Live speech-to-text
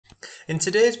In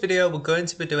today's video, we're going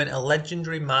to be doing a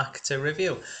legendary marketer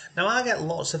review. Now, I get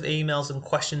lots of emails and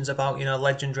questions about,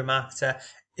 legendary marketer.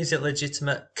 Is it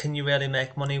legitimate? Can you really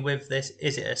make money with this?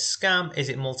 Is it a scam? Is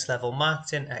it multi-level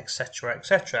marketing, etc.,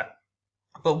 etc.?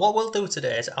 But what we'll do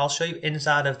today is I'll show you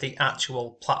inside of the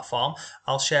actual platform.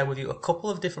 I'll share with you a couple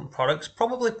of different products,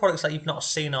 probably products that you've not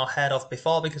seen or heard of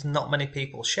before because not many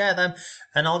people share them.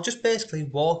 And I'll just basically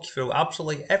walk you through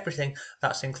absolutely everything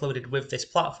that's included with this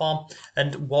platform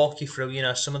and walk you through,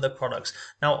 some of the products.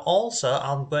 Now, also,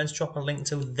 I'm going to drop a link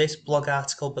to this blog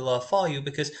article below for you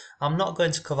because I'm not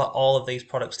going to cover all of these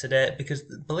products today because,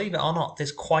 believe it or not,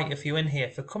 there's quite a few in here.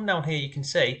 If I come down here, you can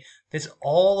see there's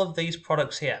all of these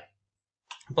products here.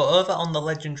 But over on the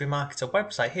Legendary Marketer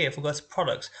website here, if we go to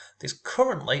products, there's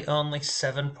currently only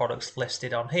 7 products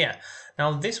listed on here.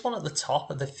 Now, this one at the top,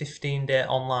 the 15-day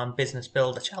online business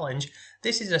builder challenge,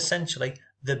 this is essentially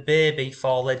the baby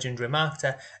for Legendary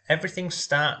Marketer. Everything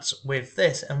starts with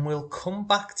this, and we'll come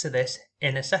back to this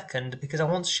in a second because I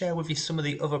want to share with you some of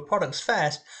the other products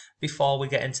first before we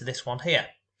get into this one here.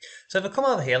 So if I come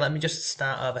over here, let me just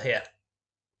start over here.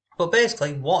 But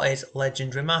basically, what is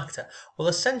Legendary Marketer? Well,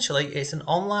 essentially, it's an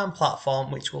online platform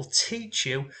which will teach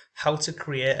you how to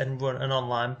create and run an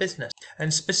online business,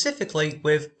 and specifically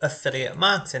with affiliate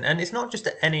marketing. And it's not just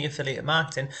any affiliate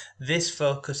marketing, this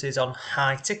focuses on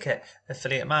high ticket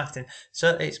affiliate marketing,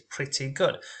 so it's pretty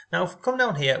good. Now, if we come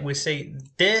down here, we see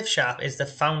Dave Sharp is the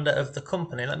founder of the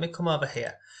company. Let me come over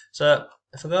here. So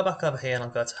if I go back over here and I'll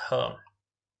go to home.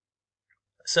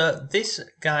 So this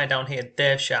guy down here,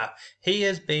 Dave Sharp, he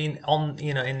has been on,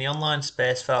 in the online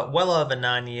space for well over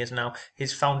 9 years now.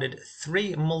 He's founded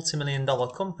 3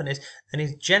 multi-million-dollar companies and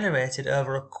he's generated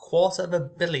over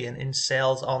 $250 million in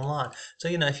sales online. So,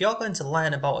 if you're going to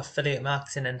learn about affiliate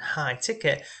marketing and high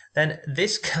ticket, then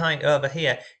this guy over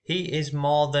here, he is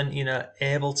more than,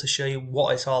 able to show you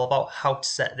what it's all about, how to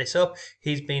set this up.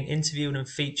 He's been interviewed and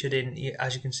featured in,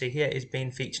 as you can see here, he's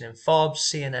been featured in Forbes,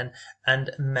 CNN,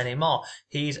 and many more.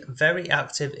 He's very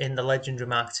active in the Legendary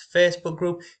Marketer Facebook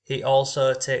group. He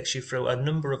also takes you through a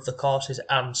number of the courses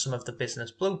and some of the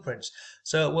business blueprints.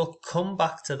 So we'll come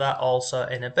back to that also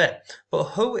in a bit. But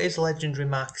who is Legendary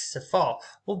Marketer for?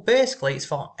 Well, basically, it's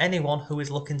for anyone who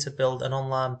is looking to build an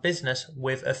online business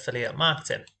with affiliate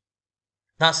marketing.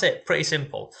 That's it, pretty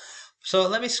simple. So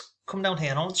let me come down here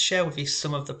and I want to share with you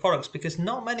some of the products because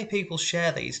not many people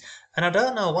share these, and I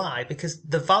don't know why, because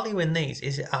the value in these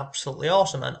is absolutely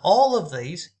awesome, and all of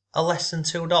these are less than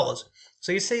 $2.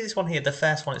 So you see this one here, the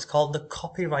first one, it's called the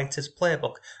Copywriter's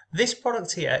Playbook. This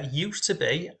product here used to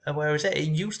be, where is it? It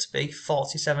used to be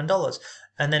 $47,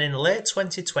 and then in late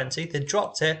 2020 they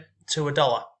dropped it to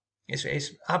 $1.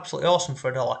 It's absolutely awesome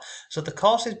for $1. So the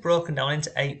course is broken down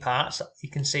into 8 parts. You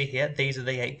can see here, these are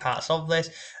the 8 parts of this.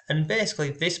 And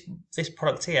basically this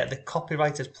product here, the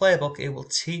Copywriter's Playbook, it will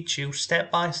teach you step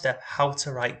by step how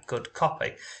to write good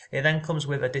copy. It then comes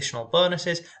with additional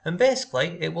bonuses, and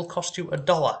basically it will cost you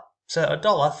 $1. So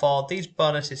 $1 for these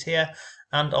bonuses here,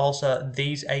 and also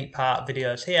these 8-part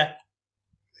videos here.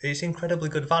 It's incredibly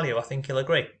good value, I think you'll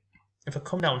agree. If I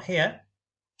come down here,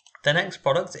 the next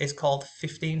product is called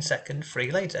 15-second free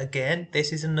leads. Again,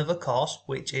 this is another course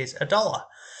which is $1.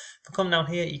 If I come down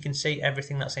here, you can see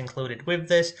everything that's included with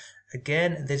this.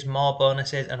 Again, there's more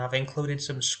bonuses, and I've included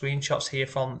some screenshots here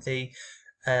from the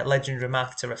Legendary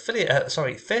Marketer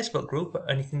Facebook group,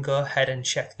 and you can go ahead and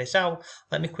check this out.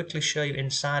 Let me quickly show you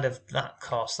inside of that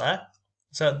course there.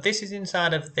 So this is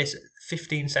inside of this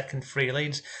 15-second free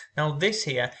leads. Now this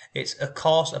here, it's a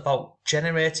course about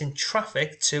generating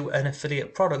traffic to an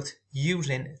affiliate product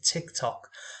using TikTok.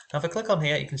 Now if I click on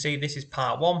here, you can see this is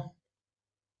part 1.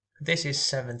 This is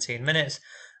 17 minutes.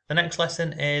 The next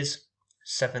lesson is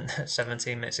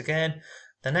 17 minutes again.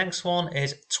 The next one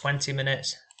is 20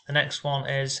 minutes. The next one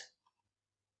is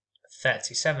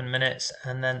 37 minutes.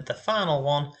 And then the final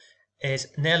one is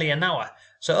nearly an hour.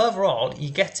 So overall,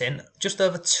 you're getting just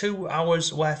over 2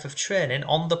 hours worth of training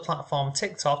on the platform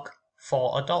TikTok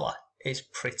for $1. It's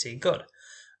pretty good.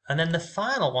 And then the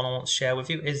final one I want to share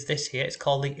with you is this here. It's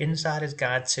called the Insider's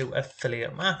Guide to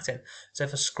Affiliate Marketing. So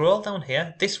if I scroll down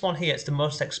here, this one here is the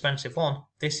most expensive one.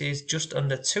 This is just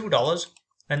under $2,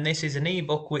 and this is an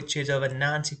ebook which is over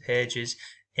 90 pages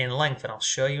in length, and I'll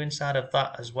show you inside of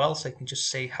that as well so you can just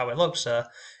see how it looks. So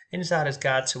Insider's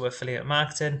Guide to Affiliate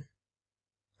Marketing.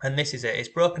 And this is it. It's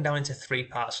broken down into 3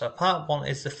 parts. So part 1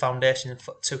 is the foundation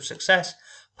to success.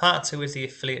 Part 2 is the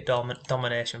affiliate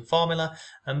domination formula.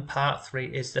 And part 3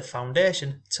 is the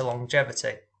foundation to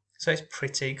longevity. So it's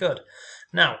pretty good.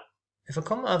 Now, if I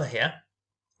come over here,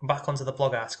 back onto the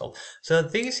blog article. So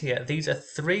these are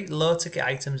 3 low ticket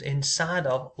items inside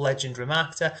of Legendary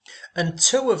Marketer, and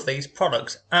 2 of these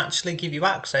products actually give you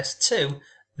access to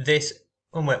this.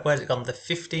 Oh wait, where's it gone? The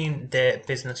 15-day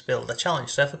business builder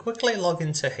challenge. So if I quickly log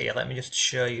into here, let me just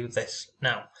show you this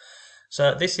now.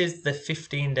 So this is the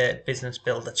 15-day business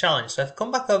builder challenge. So if I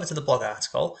come back over to the blog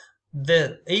article,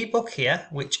 the ebook here,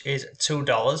 which is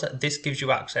 $2, this gives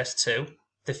you access to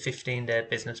the 15-day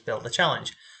business builder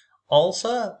challenge.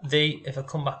 Also, if I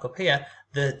come back up here,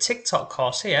 the TikTok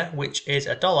course here, which is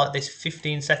 $1, this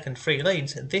 15-second free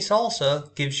leads, this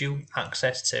also gives you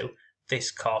access to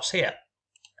this course here.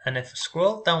 And if I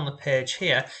scroll down the page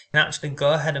here, you can actually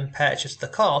go ahead and purchase the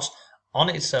course on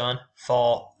its own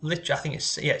for literally, I think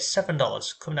it's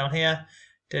 $7. Come down here,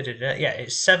 yeah,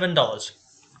 it's $7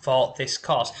 for this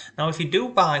course. Now, if you do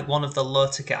buy one of the low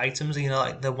ticket items,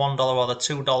 like the $1 or the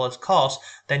 $2 course,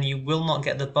 then you will not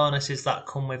get the bonuses that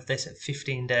come with this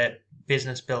 15-day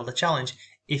business builder challenge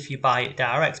if you buy it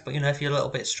direct. But if you're a little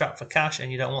bit strapped for cash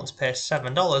and you don't want to pay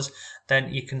 $7,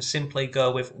 then you can simply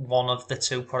go with one of the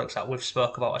 2 products that we've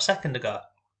spoke about a second ago.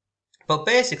 But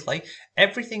basically,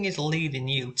 everything is leading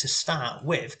you to start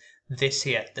with this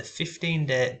here, the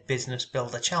 15-day business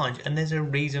builder challenge, and there's a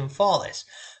reason for this.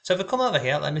 So if I come over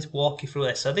here, let me walk you through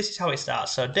this. So this is how it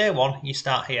starts. So day 1, you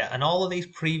start here, and all of these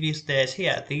previous days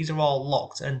here, these are all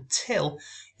locked until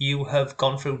you have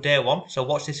gone through day 1. So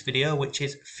watch this video, which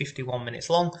is 51 minutes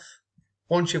long.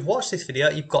 Once you've watched this video,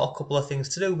 you've got a couple of things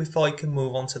to do before you can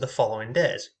move on to the following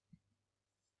days.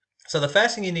 So the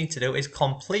first thing you need to do is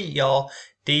complete your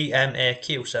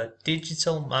DMAQ, so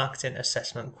Digital Marketing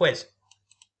Assessment Quiz.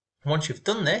 Once you've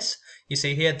done this, you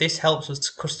see here, this helps us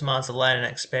to customize the learning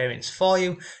experience for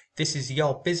you. This is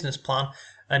your business plan,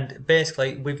 and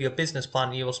basically with your business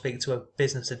plan, you will speak to a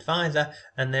business advisor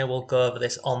and they will go over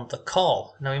this on the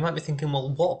call. Now you might be thinking,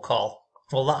 well, what call?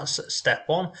 Well, that's step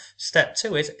 1. Step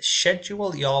 2 is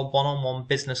schedule your one-on-one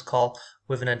business call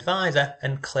with an advisor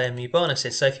and claim your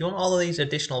bonuses. So if you want all of these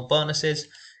additional bonuses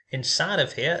inside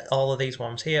of here, all of these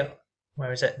ones here,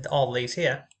 where is it? All these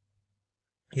here,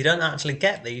 you don't actually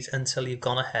get these until you've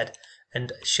gone ahead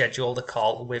and scheduled a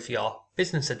call with your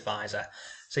business advisor.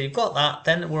 So you've got that.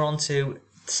 Then we're on to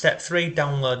step 3,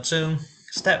 download Zoom.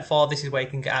 Step 4, this is where you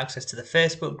can get access to the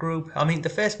Facebook group. I mean, the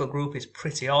Facebook group is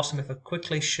pretty awesome. If I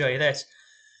quickly show you this.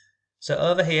 So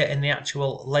over here in the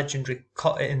actual Legendary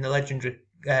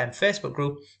Facebook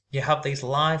group, you have these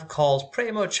live calls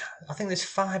pretty much, I think there's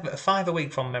five a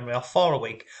week from memory, or 4 a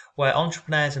week, where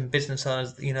entrepreneurs and business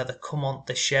owners, they come on,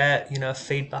 they share,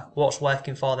 feedback, what's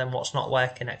working for them, what's not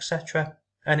working, etc.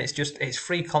 And it's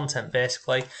free content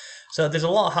basically. So there's a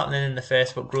lot happening in the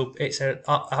Facebook group. It's an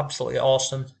absolutely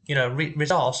awesome,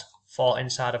 resource for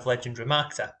inside of Legendary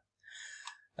Marketer.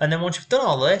 And then once you've done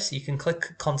all this, you can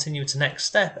click continue to next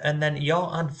step, and then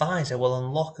your advisor will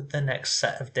unlock the next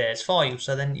set of days for you.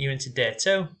 So then you're into day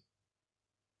 2,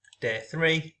 day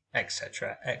 3,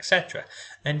 etc, etc,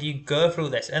 and you go through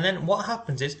this. And then what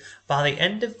happens is, by the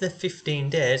end of the 15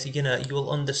 days, you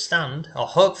will understand, or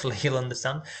hopefully you'll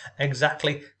understand,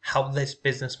 exactly how this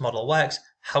business model works,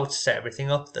 how to set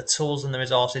everything up, the tools and the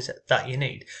resources that you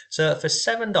need. So for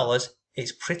 $7,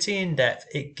 it's pretty in-depth.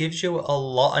 It gives you a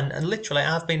lot, and literally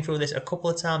I've been through this a couple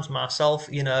of times myself.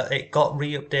 It got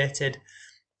re-updated.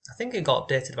 I think it got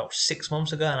updated about 6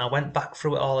 months ago, and I went back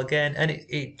through it all again, and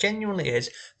it genuinely is,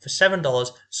 for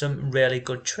 $7, some really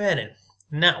good training.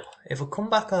 Now, if we come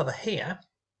back over here,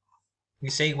 you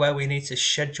see where we need to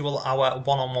schedule our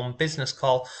one-on-one business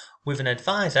call with an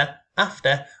advisor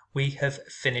after we have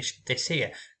finished this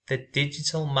here, the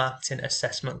Digital Marketing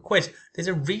Assessment Quiz. There's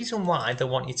a reason why they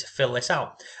want you to fill this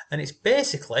out, and it's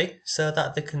basically so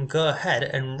that they can go ahead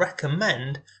and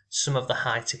recommend some of the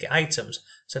high ticket items.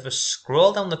 So if I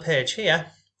scroll down the page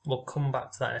here, we'll come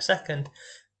back to that in a second,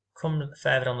 come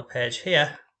further down the page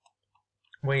here,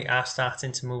 we are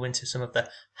starting to move into some of the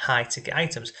high ticket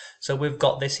items. So we've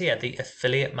got this here, the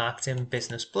Affiliate Marketing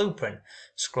Business Blueprint.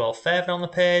 Scroll further down the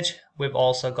page, we've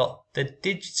also got the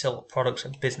Digital Products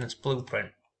Business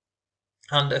Blueprint,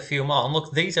 and a few more. And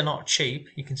look, these are not cheap.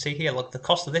 You can see here, look, the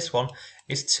cost of this one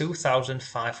is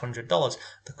 $2,500.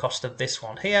 The cost of this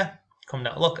one here, come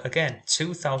down, look, again,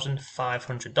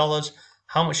 $2,500.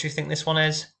 How much do you think this one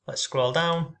is? Let's scroll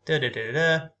down.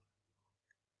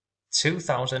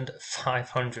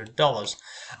 $2,500.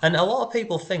 And a lot of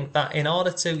people think that in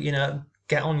order to,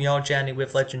 get on your journey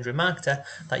with Legendary Marketer,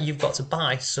 that you've got to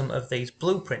buy some of these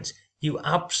blueprints. You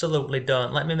absolutely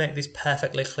don't. Let me make this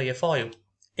perfectly clear for you.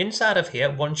 Inside of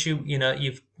here, once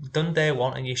you've done day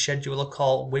 1 and you schedule a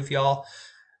call with your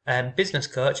business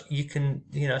coach, you can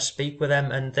speak with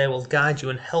them and they will guide you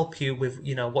and help you with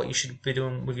what you should be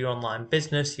doing with your online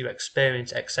business, your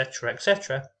experience, etc.,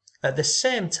 etc. At the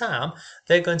same time,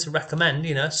 they're going to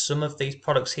recommend some of these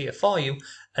products here for you,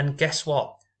 and guess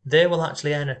what? They will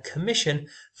actually earn a commission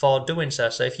for doing so.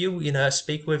 So if you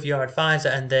speak with your advisor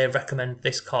and they recommend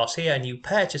this course here and you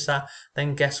purchase that,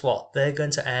 then guess what? They're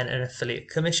going to earn an affiliate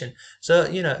commission. So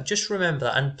just remember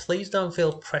that, and please don't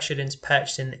feel pressured into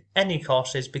purchasing any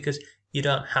courses because you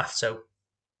don't have to.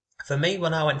 For me,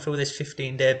 when I went through this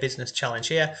 15-day business challenge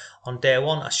here, on day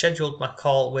one, I scheduled my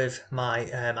call with my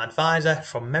advisor.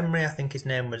 From memory, I think his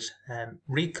name was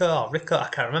Rico, I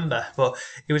can't remember, but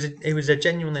he was a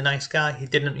genuinely nice guy. He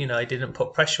didn't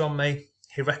put pressure on me.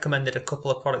 He recommended a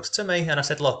couple of products to me, and I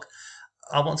said, look,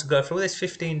 I want to go through this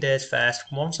 15 days first.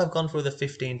 Once I've gone through the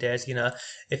 15 days,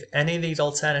 if any of these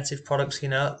alternative products,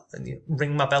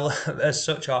 ring my bell as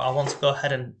such, or I want to go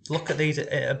ahead and look at these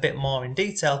a bit more in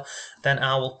detail, then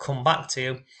I will come back to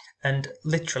you. And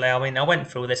literally, I went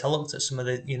through this. I looked at some of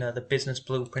the, the business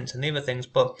blueprints and the other things,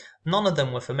 but none of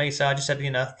them were for me. So I just said,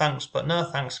 thanks, but no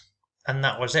thanks. And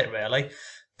that was it, really.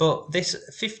 But this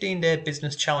 15-day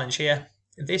business challenge here,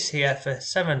 this here for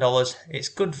 $7, it's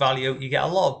good value. You get a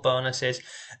lot of bonuses,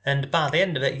 and by the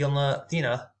end of it, you'll know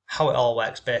how it all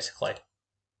works basically.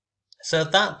 So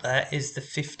that there is the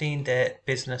 15-day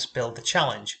business builder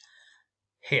challenge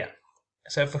here.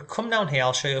 So if we come down here,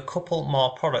 I'll show you a couple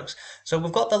more products. So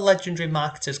we've got the Legendary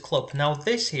Marketers Club. Now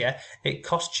this here, it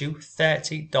costs you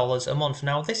 $30 a month.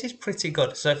 Now this is pretty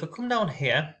good. So if we come down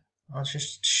here, I'll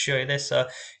just show you this. So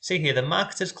see here, the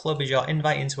Marketers Club is your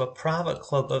invite into a private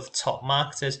club of top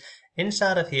marketers.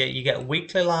 Inside of here, you get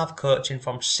weekly live coaching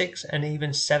from 6- and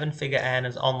even 7-figure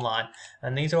earners online.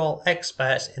 And these are all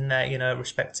experts in their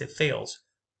respective fields.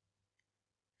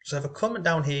 So if I come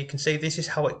down here, you can see this is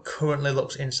how it currently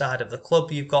looks inside of the club.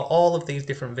 You've got all of these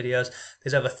different videos.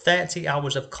 There's over 30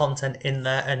 hours of content in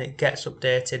there, and it gets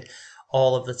updated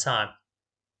all of the time.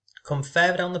 Come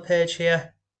further down the page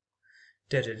here.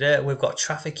 We've got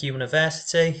Traffic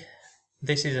University.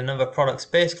 This is another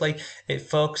product. Basically, it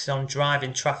focuses on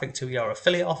driving traffic to your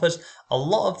affiliate offers. A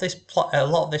lot of this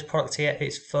product here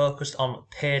is focused on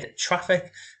paid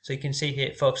traffic. So you can see here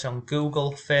it focuses on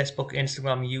Google, Facebook,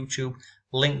 Instagram, YouTube,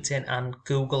 LinkedIn, and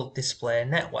Google Display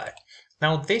Network.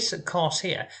 Now this course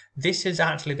here, this has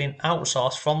actually been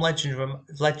outsourced from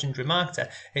Legendary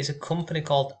Marketer. It's a company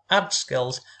called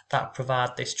AdSkills that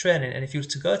provide this training. And if you was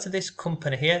to go to this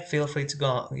company here, feel free to go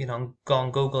on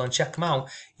Google and check them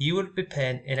out. You would be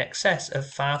paying in excess of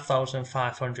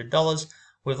 $5,500.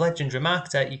 With Legendary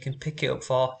Marketer, you can pick it up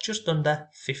for just under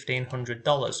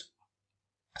 $1,500.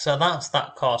 So that's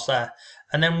that course there.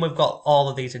 And then we've got all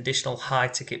of these additional high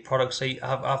ticket products. So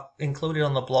I've included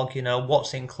on the blog,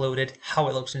 what's included, how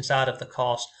it looks inside of the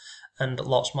course, and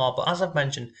lots more. But as I've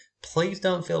mentioned, please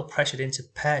don't feel pressured into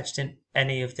purchasing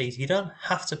any of these. You don't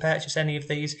have to purchase any of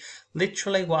these.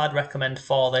 Literally what I'd recommend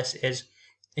for this is,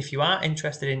 if you are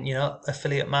interested in,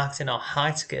 affiliate marketing or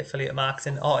high ticket affiliate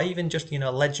marketing, or even just,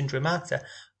 Legendary Marketer,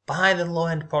 buy the low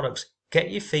end products. Get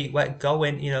your feet wet, go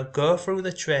in, go through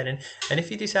the training. And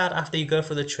if you decide after you go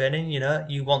through the training,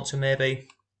 you want to maybe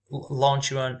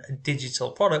launch your own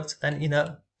digital product, then,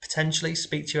 potentially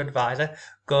speak to your advisor,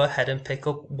 go ahead and pick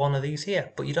up one of these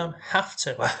here. But you don't have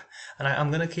to. And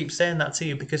I'm going to keep saying that to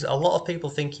you because a lot of people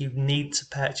think you need to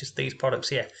purchase these products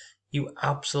here. You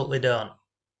absolutely don't.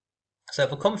 So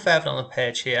if we come further on the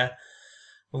page here,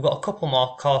 we've got a couple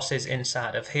more courses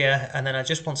inside of here, and then I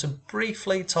just want to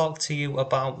briefly talk to you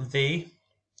about the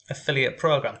affiliate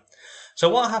program. So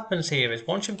what happens here is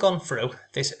once you've gone through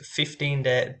this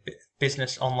 15-day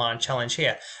business online challenge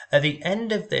here, at the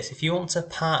end of this, if you want to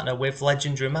partner with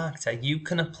Legendary Marketer, you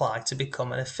can apply to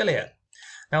become an affiliate.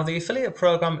 Now the affiliate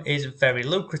program is very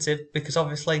lucrative because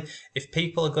obviously if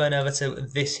people are going over to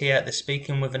this here, they're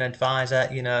speaking with an advisor,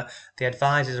 the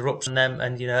advisors are up to them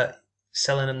and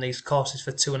selling them these courses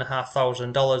for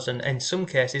 $2,500 and in some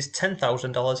cases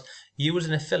 $10,000. You as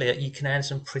an affiliate, you can earn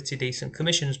some pretty decent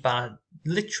commissions by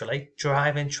literally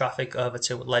driving traffic over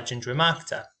to Legendary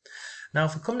Marketer. Now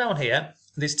if we come down here,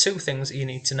 there's two things you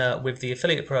need to know with the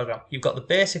affiliate program. You've got the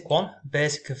basic one,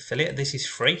 basic affiliate. This is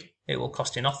free. It will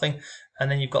cost you nothing. And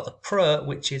then you've got the pro,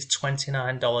 which is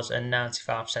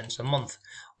 $29.95 a month.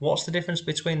 What's the difference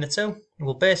between the two?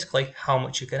 Well, basically how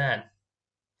much you can earn.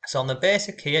 So on the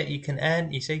basic here, you can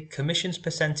earn, you see, commissions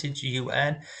percentage you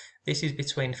earn. This is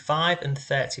between 5 and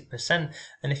 30%.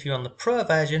 And if you're on the pro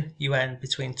version, you earn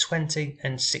between 20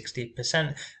 and 60%.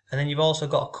 And then you've also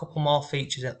got a couple more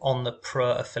features on the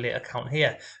pro affiliate account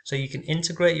here. So you can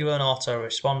integrate your own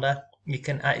autoresponder. You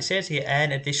can, it says here,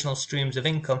 earn additional streams of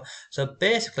income. So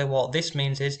basically what this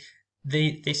means is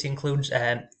this includes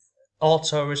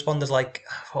autoresponders like,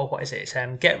 oh, what is it? It's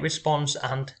GetResponse,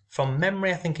 and from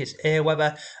memory I think it's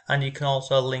Aweber, and you can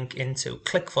also link into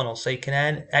ClickFunnels, so you can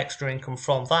earn extra income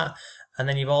from that. And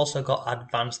then you've also got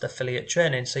advanced affiliate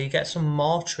training, so you get some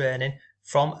more training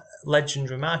from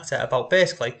Legendary Marketer about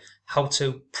basically how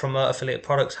to promote affiliate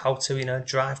products, how to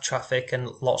drive traffic, and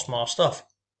lots more stuff.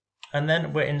 And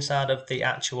then we're inside of the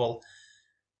actual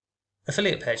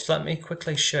affiliate page. So let me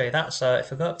quickly show you that. So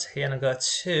if I go up to here and I go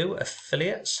to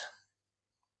affiliates,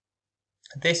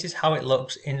 this is how it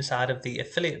looks inside of the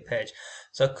affiliate page.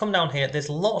 So come down here, there's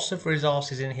lots of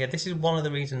resources in here. This is one of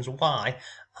the reasons why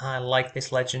I like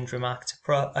this Legendary Marketer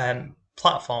Pro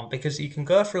platform, because you can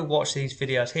go through, watch these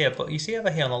videos here, but you see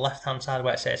over here on the left hand side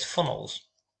where it says funnels,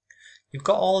 you've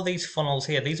got all of these funnels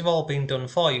here. These have all been done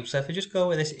for you. So if you just go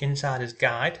with this insider's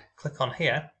guide, click on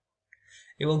here,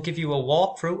 it will give you a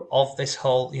walkthrough of this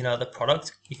whole, the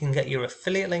product. You can get your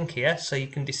affiliate link here, so you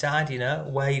can decide,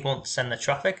 where you want to send the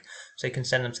traffic. So you can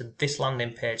send them to this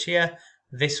landing page here,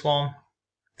 this one,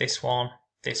 this one,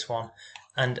 this one,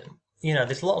 and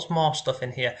there's lots more stuff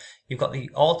in here. You've got the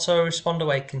autoresponder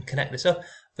where you can connect this up,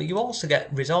 but you also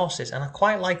get resources, and I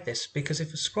quite like this because if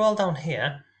you scroll down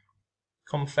here,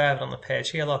 come further on the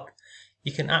page here, look,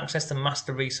 you can access the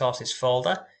master resources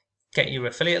folder, get your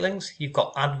affiliate links, you've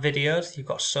got ad videos, you've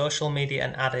got social media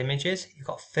and ad images, you've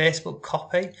got Facebook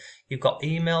copy, you've got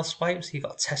email swipes, you've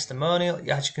got testimonial.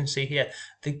 As you can see here,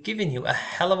 they're giving you a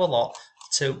hell of a lot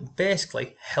to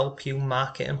basically help you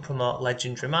market and promote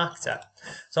Legendary Marketer.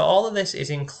 So all of this is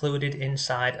included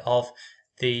inside of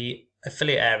the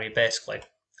affiliate area basically.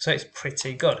 So it's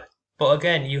pretty good. But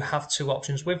again, you have two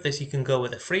options with this. You can go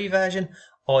with a free version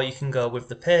or you can go with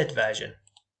the paid version.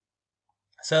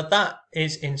 So that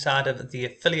is inside of the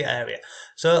affiliate area.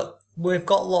 So we've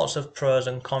got lots of pros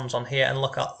and cons on here, and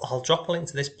look, I'll drop a link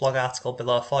to this blog article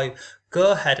below for you.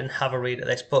 Go ahead and have a read at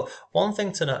this. But one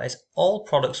thing to note is all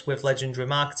products with Legendary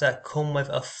Marketer come with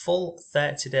a full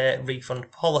 30-day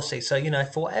refund policy. So,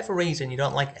 if for whatever reason you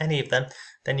don't like any of them,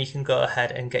 then you can go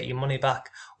ahead and get your money back.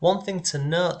 One thing to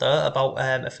note though about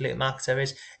Affiliate Marketer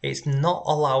is it's not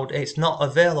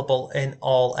available in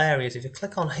all areas. If you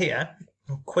click on here,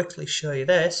 I'll quickly show you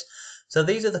this. So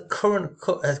these are the current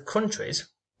countries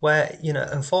where,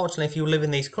 unfortunately, if you live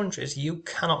in these countries, you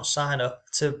cannot sign up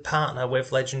to partner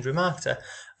with Legendary Marketer.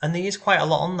 And there is quite a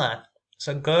lot on there.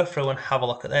 So go through and have a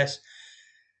look at this.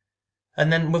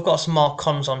 And then we've got some more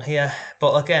cons on here.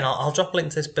 But again, I'll drop a link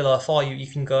to this below for you. You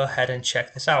can go ahead and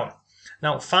check this out.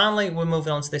 Now, finally, we're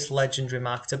moving on to this Legendary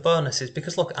Marketer bonuses,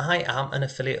 because look, I am an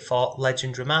affiliate for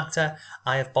Legendary Marketer.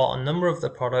 I have bought a number of the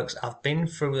products. I've been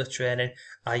through the training.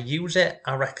 I use it.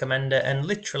 I recommend it. And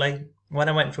literally, when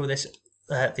I went through this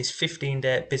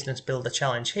 15-day business builder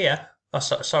challenge here,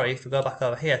 sorry, if we go back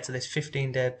over here to this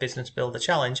 15-day business builder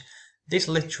challenge, this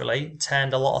literally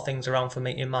turned a lot of things around for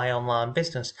me in my online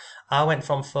business. I went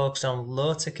from focusing on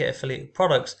low ticket affiliate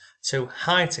products to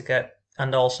high ticket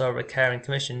and also recurring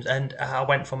commissions, and I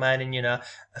went from earning a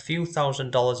few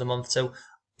 $1,000s a month to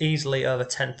easily over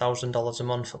 $10,000 a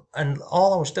month. And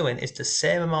all I was doing is the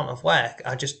same amount of work.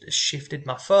 I just shifted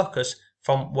my focus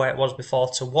from where it was before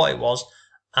to what it was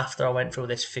after I went through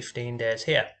this 15 days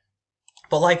here.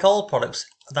 But like all products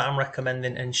that I'm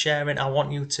recommending and sharing, I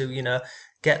want you to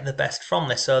get the best from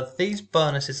this. So these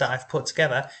bonuses that I've put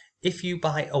together, if you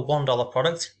buy a $1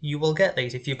 product, you will get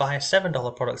these. If you buy a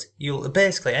 $7 product,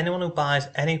 basically anyone who buys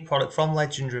any product from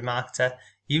Legendary Marketer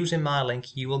using my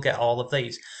link, you will get all of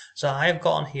these. So I have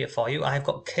got on here for you, I've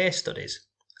got case studies.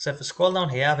 So if I scroll down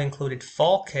here, I've included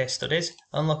 4 case studies,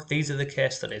 and look, these are the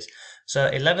case studies.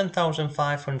 So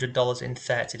 $11,500 in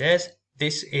 30 days.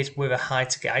 This is with a high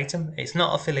ticket item. It's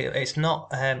not affiliate, it's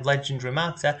not Legendary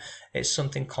Marketer, it's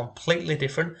something completely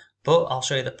different. But I'll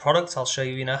show you the product. I'll show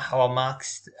you, how I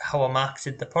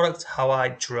marketed the product, how I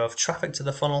drove traffic to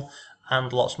the funnel,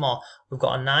 and lots more. We've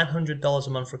got a $900 a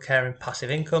month recurring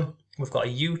passive income. We've got a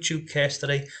YouTube case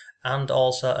study and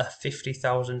also a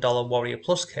 $50,000 Warrior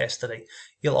Plus case study.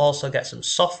 You'll also get some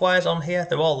softwares on here.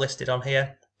 They're all listed on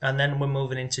here. And then we're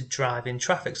moving into driving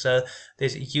traffic. So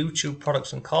there's YouTube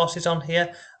products and courses on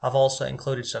here. I've also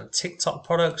included some TikTok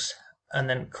products. And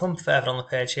then come further on the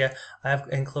page here, I have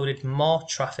included more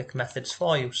traffic methods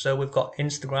for you. So we've got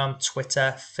Instagram,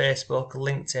 Twitter, Facebook,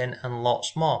 LinkedIn, and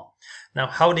lots more. Now,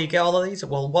 how do you get all of these?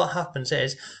 Well, what happens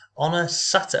is on a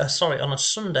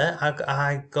Sunday,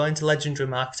 I go into Legendary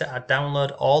Marketer, I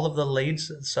download all of the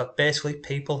leads. So basically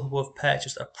people who have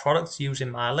purchased a product using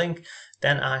my link,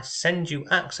 then I send you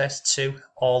access to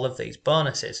all of these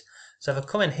bonuses. So if I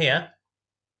come in here,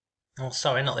 Oh,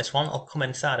 sorry, not this one. I'll come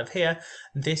inside of here.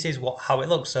 This is how it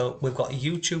looks. So we've got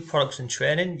YouTube products and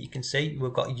training. You can see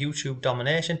we've got YouTube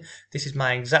domination. This is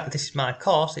my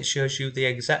course. It shows you the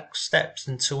exact steps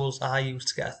and tools I use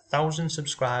to get 1,000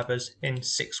 subscribers in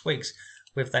 6 weeks.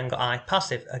 We've then got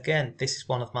iPassive. Again, this is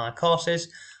one of my courses.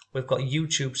 We've got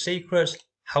YouTube secrets,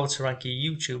 how to rank your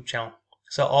YouTube channel.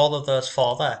 So all of those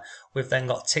four there. We've then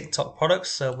got TikTok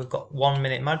products. So we've got 1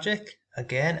 Minute Magic.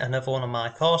 Again, another one of my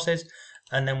courses.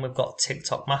 And then we've got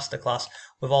TikTok Masterclass.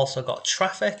 We've also got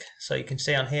traffic. So you can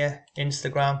see on here,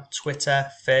 Instagram, Twitter,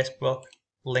 Facebook,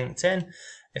 LinkedIn.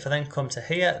 If I then come to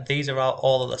here, these are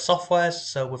all of the softwares.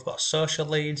 So we've got Social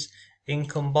Leads,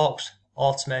 Income Box,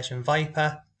 Automation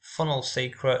Viper, Funnel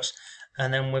Secrets.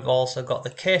 And then we've also got the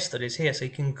case studies here. So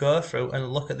you can go through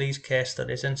and look at these case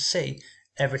studies and see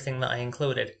everything that I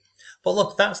included. But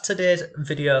look, that's today's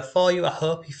video for you. I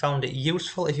hope you found it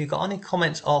useful. If you've got any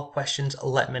comments or questions,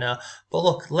 let me know. But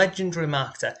look, Legendary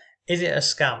Marketer, is it a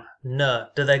scam? No.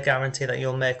 Do they guarantee that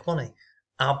you'll make money?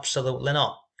 Absolutely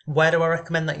not. Where do I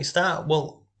recommend that you start?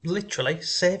 Well, literally,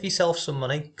 save yourself some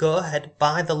money. Go ahead,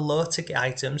 buy the low ticket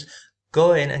items.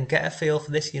 Go in and get a feel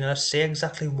for this, see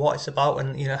exactly what it's about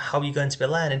and, how you're going to be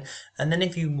learning. And then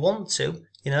if you want to,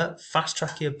 fast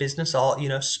track your business or,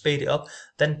 speed it up,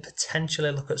 then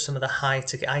potentially look at some of the high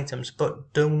ticket items.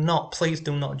 But please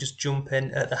do not just jump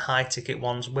in at the high ticket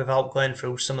ones without going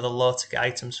through some of the low ticket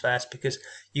items first, because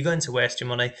you're going to waste your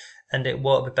money and it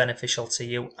won't be beneficial to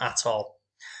you at all.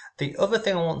 The other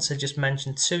thing I want to just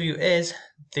mention to you is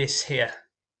this here.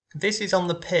 This is on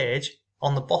the page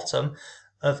on the bottom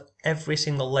of every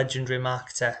single Legendary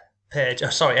Marketer page.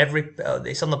 It's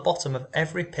on the bottom of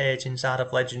every page inside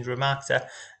of Legendary Marketer.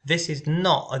 This is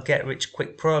not a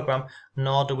get-rich-quick program,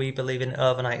 nor do we believe in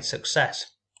overnight success.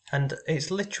 And it's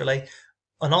literally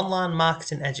an online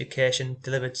marketing education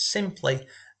delivered simply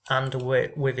and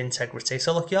with integrity.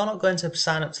 So look, you're not going to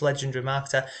sign up to Legendary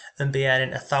Marketer and be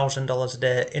earning $1,000 a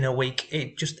day in a week.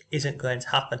 It just isn't going to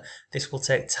happen. This will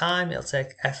take time, it'll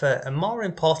take effort, and more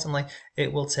importantly,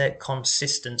 it will take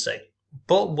consistency.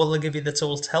 But will it give you the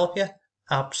tools to help you?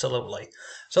 Absolutely.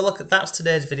 So look, that's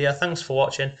today's video. Thanks for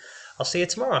watching. I'll see you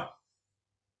tomorrow.